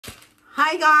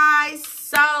Hi guys,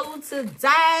 so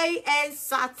today is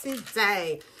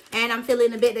Saturday and I'm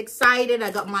feeling a bit excited.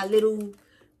 I got my little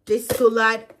disco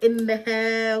light in the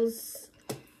house.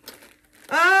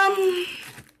 I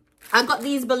got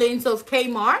these balloons of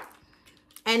Kmart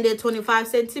and they're 25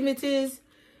 centimeters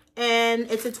and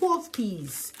it's a 12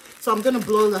 piece. So I'm gonna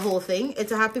blow the whole thing.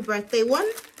 It's a happy birthday one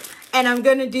and I'm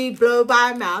gonna do blow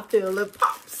by mouth till it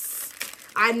pops.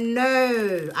 I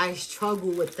know I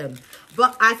struggle with them,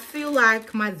 but I feel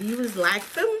like my viewers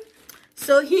like them.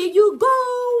 So here you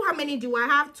go. How many do I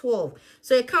have? 12.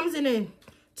 So it comes in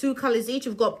two colors each.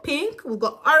 We've got pink, we've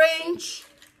got orange.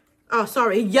 Oh,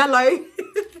 sorry, yellow.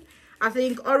 I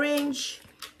think orange,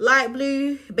 light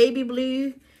blue, baby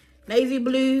blue, navy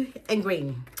blue, and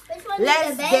green.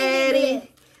 Let's get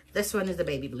it. This one is the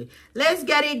baby blue. Let's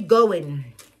get it going.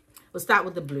 We'll start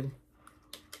with the blue.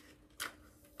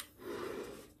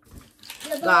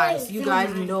 Guys, you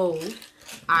guys know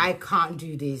I can't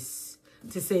do this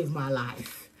to save my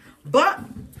life. But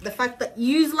the fact that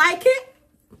you like it,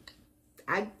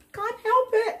 I can't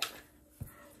help it.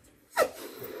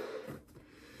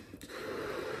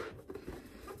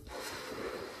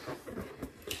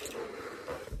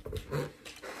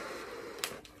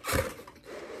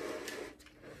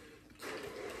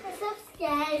 I'm so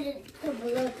scared to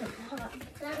blow the pop.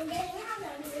 I'm getting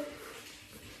out of here.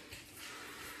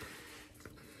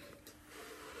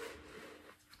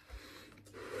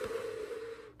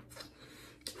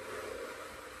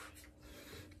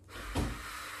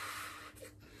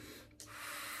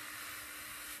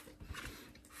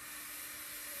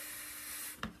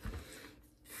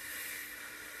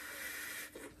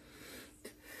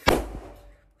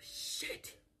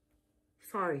 Shit.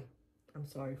 Sorry. I'm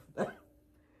sorry for that.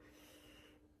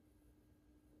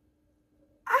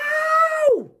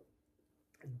 Ow!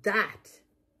 That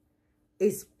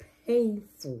is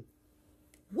painful.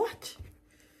 What?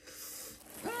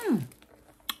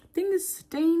 Thing has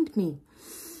stained me.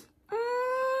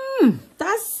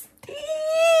 That stained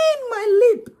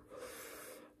my lip.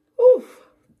 Oof.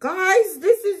 Guys,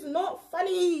 this is not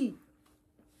funny.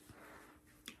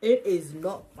 It is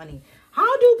not funny.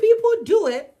 How do people do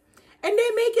it and they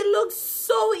make it look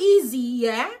so easy,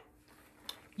 yeah?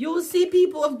 You'll see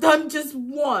people have done just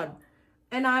one.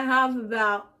 And I have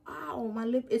about, ow, my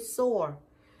lip is sore.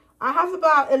 I have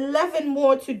about 11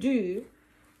 more to do.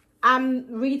 I'm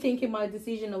rethinking my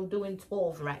decision of doing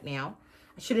 12 right now.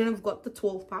 I shouldn't have got the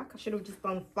 12 pack. I should have just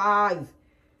done 5.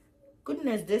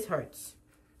 Goodness, this hurts.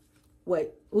 Wait,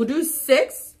 we'll do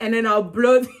 6 and then I'll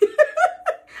blow.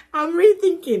 I'm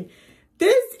rethinking.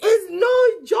 This is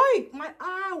no joke. My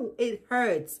ow, it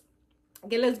hurts.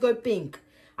 Okay, let's go pink.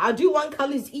 I'll do 1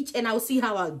 colors each and I'll see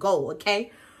how I go,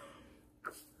 okay?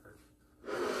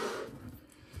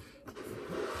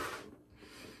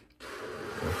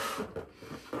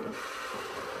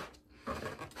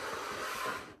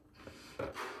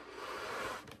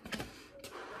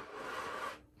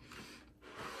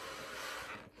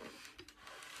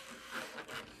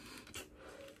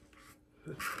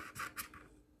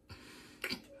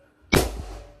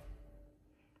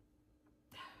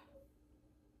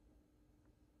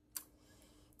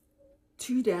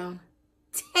 Two down,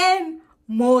 10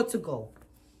 more to go.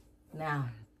 Now,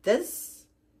 this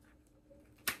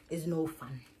is no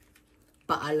fun,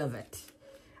 but I love it.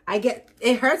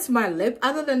 It hurts my lip.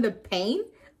 Other than the pain,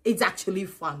 it's actually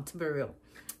fun, to be real.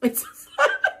 It's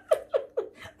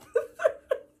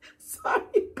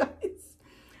sorry, guys.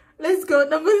 Let's go,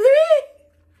 number 3.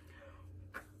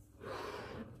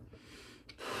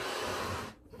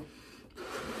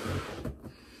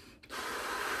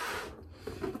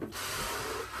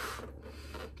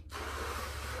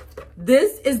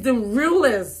 This is the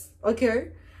realest,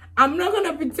 okay? I'm not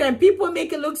gonna pretend. People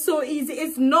make it look so easy.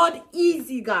 It's not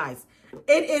easy, guys.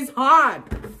 It is hard.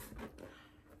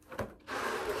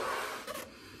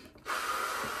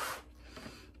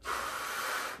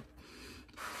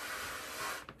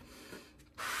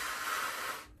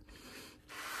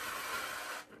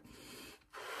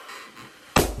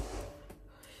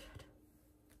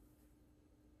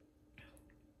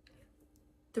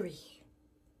 Three.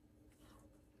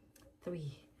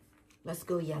 Let's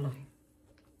go yellow.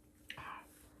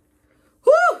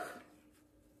 Whew!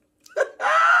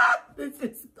 This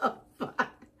is not fun.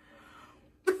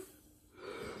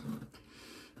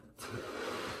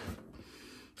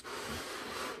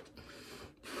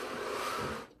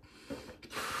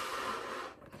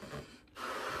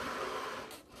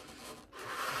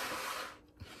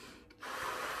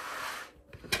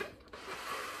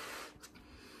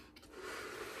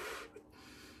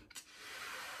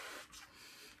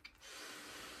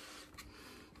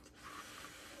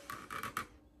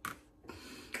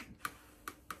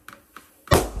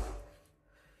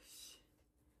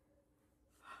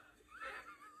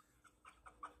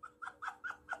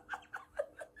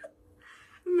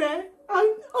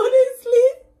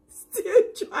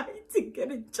 to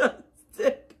get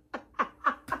adjusted.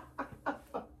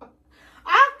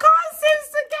 I can't seem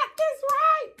to get this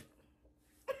right.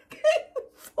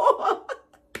 4.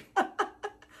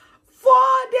 4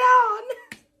 down.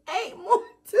 8 more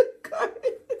to go.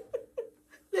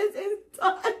 This is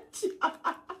touch.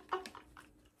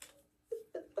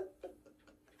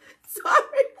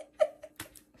 Sorry.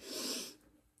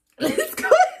 Let's go.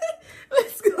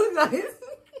 Let's go, guys.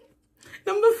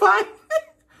 Number 5.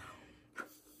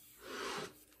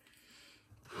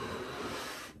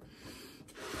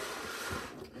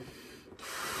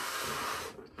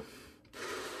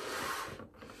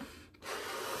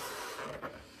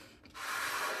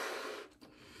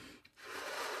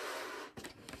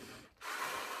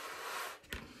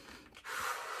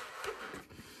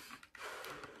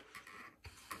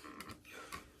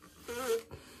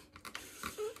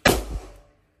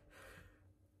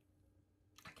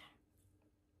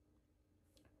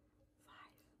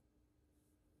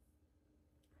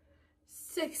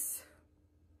 Six.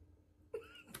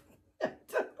 I'm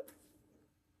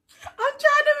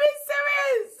trying to be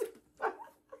serious.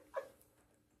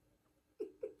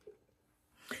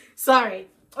 Sorry.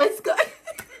 Let's go.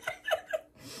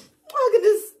 Oh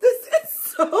goodness, this is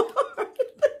so hard.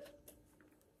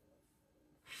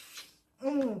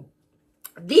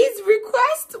 These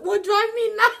requests will drive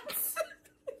me nuts.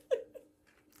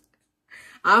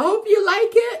 I hope you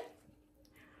like it.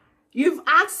 You've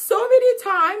asked so many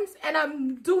times, and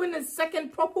I'm doing a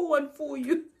second proper one for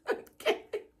you. Okay.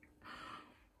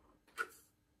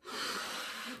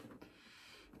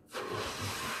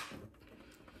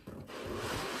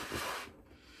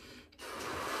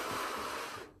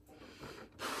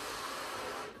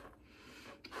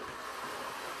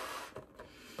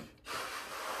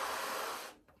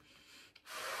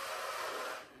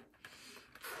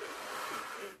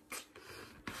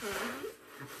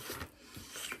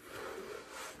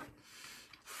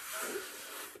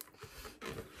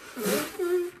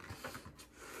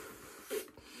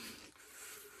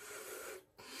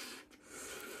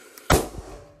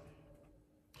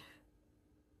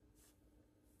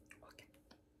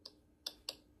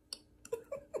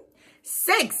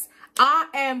 Six. I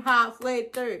am halfway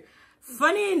through.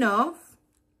 Funny enough,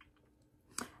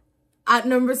 at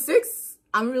number 6,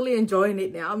 I'm really enjoying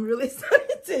it now. I'm really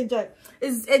starting to enjoy it.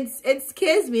 It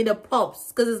scares me, the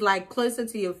pops, because it's like closer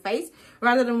to your face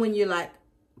rather than when you like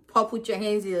pop with your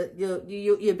hands. You're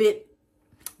a bit.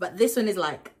 But this one is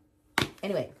like.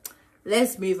 Anyway,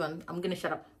 let's move on. I'm gonna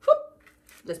shut up. Whoop.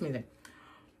 Let's move on.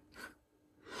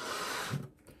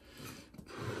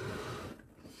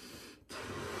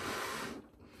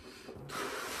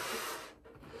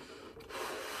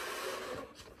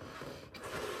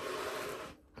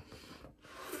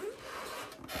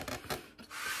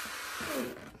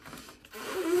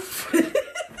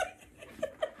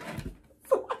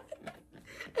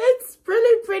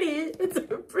 It's a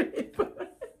pretty balloon.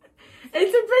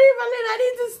 I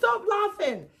need to stop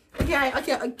laughing.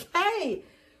 Okay.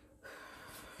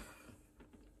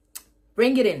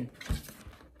 Bring it in.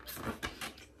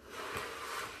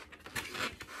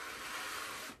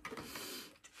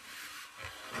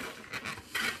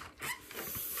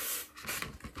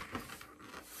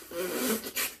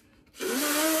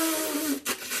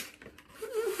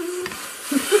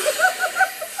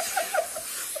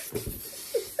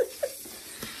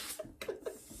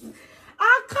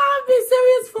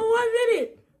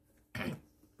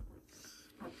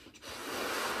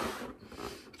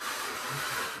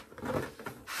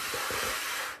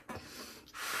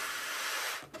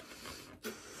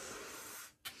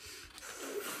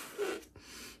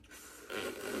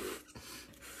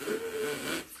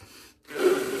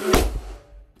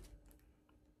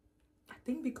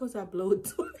 Because I blow it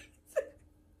twice.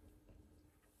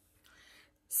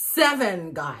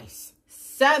 7, guys.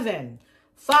 7.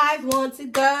 5 more to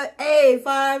go.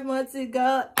 5 more to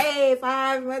go.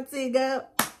 5 more to go.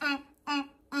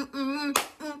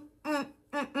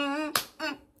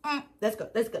 Let's go.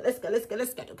 Let's go.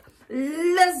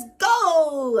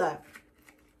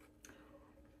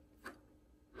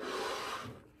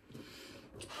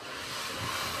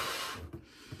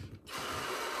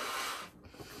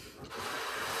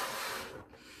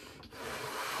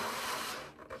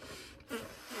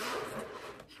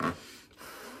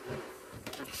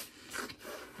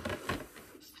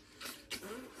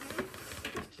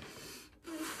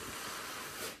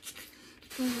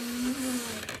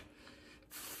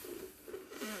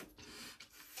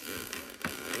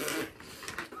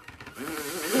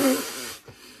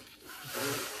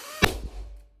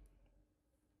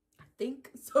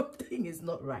 Something is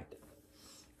not right.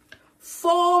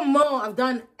 4 more. I've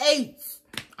done 8.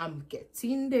 I'm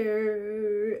getting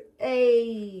there.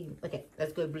 Hey. Okay,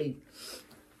 let's go blue.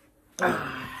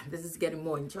 This is getting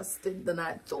more interesting than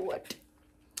I thought.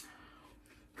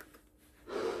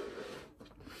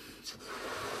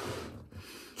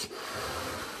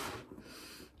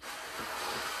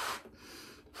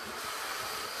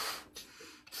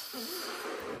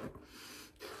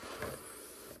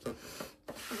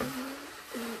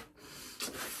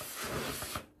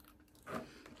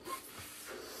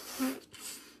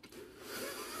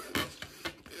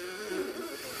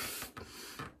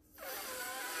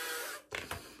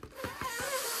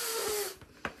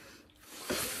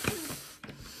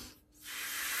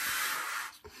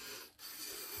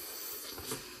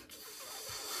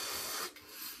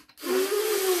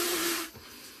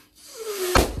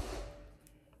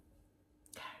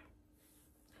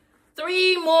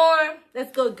 Three more.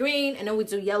 Let's go green, and then we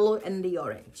do yellow and the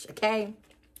orange. Okay.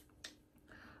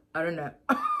 I don't know.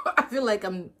 I feel like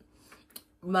I'm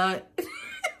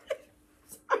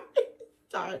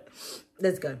sorry.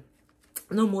 Let's go.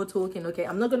 No more talking. Okay.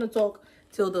 I'm not gonna talk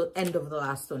till the end of the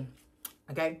last one.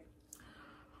 Okay.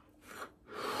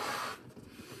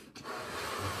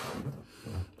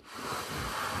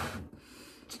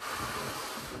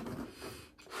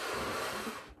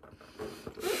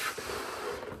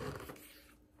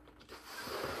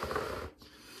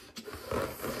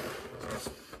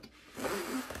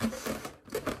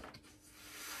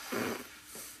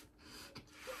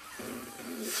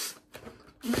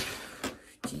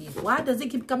 Why does it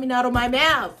keep coming out of my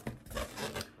mouth?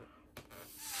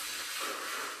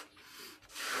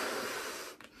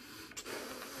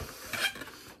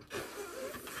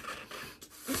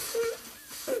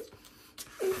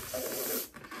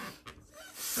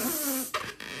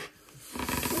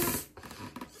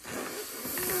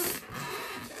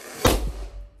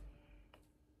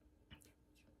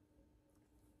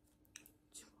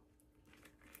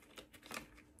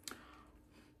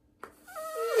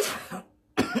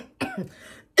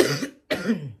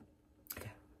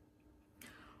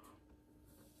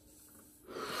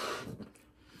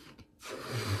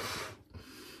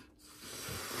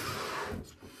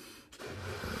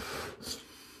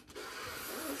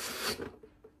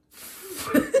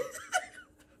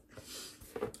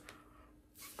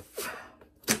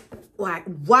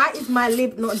 Why is my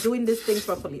lip not doing this thing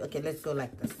properly? Okay, let's go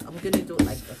like this. I'm gonna do it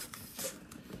like this.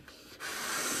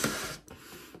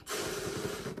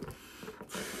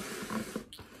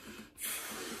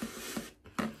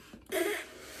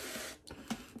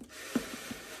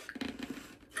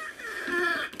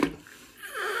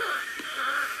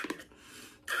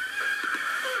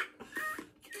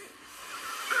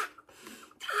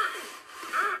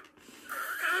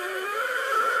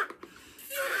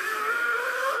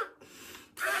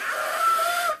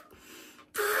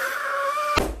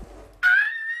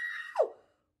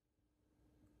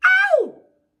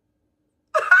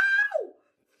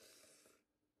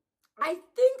 I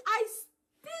think I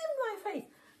steamed my face.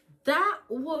 That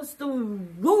was the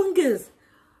wrongest.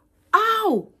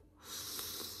 Ow.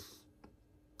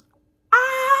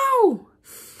 Ow.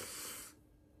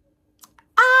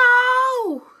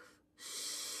 Ow.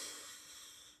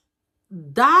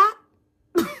 That,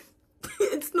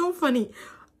 it's not funny.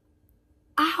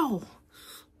 Ow.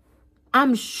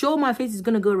 I'm sure my face is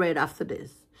going to go red after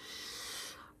this.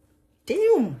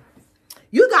 Damn.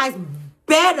 You guys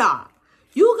better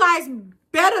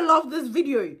love this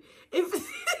video. If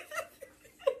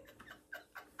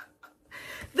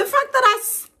the fact that I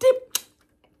stepped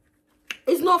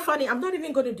is not funny. I'm not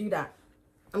even going to do that.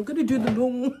 I'm going to do the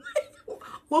normal.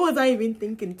 What was I even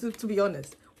thinking, to be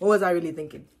honest? What was I really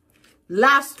thinking?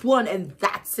 Last one, and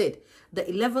that's it. The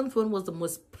 11th one was the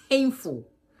most painful.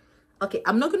 Okay,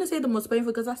 I'm not going to say the most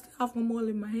painful because I still have one more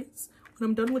in my hands. When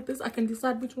I'm done with this, I can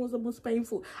decide which one was the most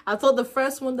painful. I thought the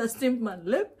first one that steamed my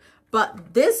lip,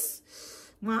 but this,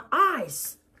 my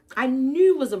eyes. I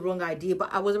knew it was the wrong idea,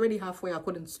 but I was already halfway. I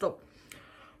couldn't stop.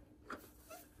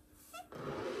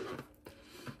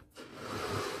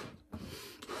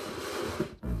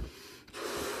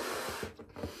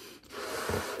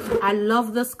 I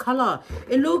love this color.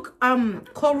 It look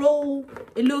coral.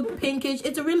 It look pinkish.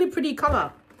 It's a really pretty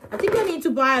color. I think I need to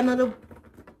buy another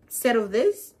set of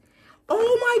this.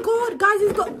 Oh my god, guys,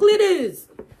 it's got glitters.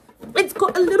 It's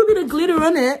got a little bit of glitter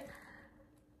on it.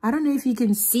 I don't know if you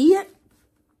can see it.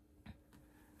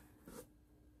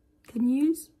 Can you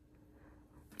use?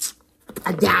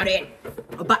 I doubt it.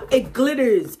 But it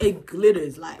glitters. It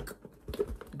glitters like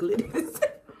glitters.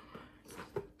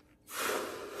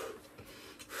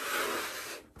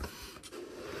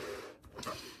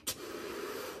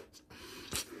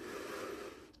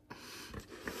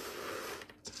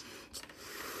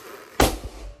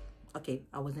 Okay,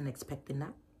 I wasn't expecting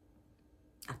that.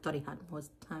 I thought it had more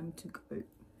time to go.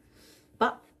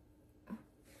 But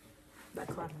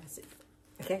that's quite massive.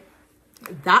 Okay.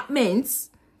 That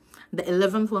means the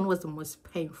 11th one was the most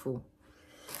painful.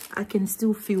 I can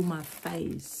still feel my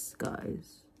face,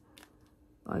 guys.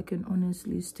 I can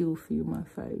honestly still feel my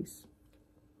face.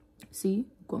 See?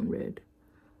 Gone red.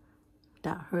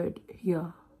 That hurt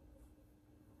here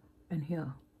and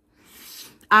here.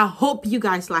 I hope you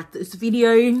guys liked this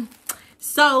video.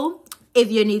 So, if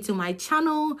you're new to my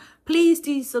channel, please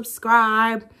do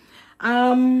subscribe.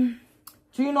 Do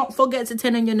not forget to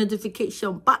turn on your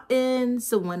notification button,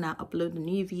 so when I upload a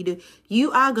new video,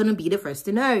 you are gonna be the first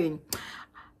to know.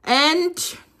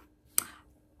 And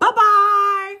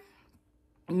bye-bye.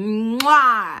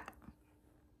 Mwah.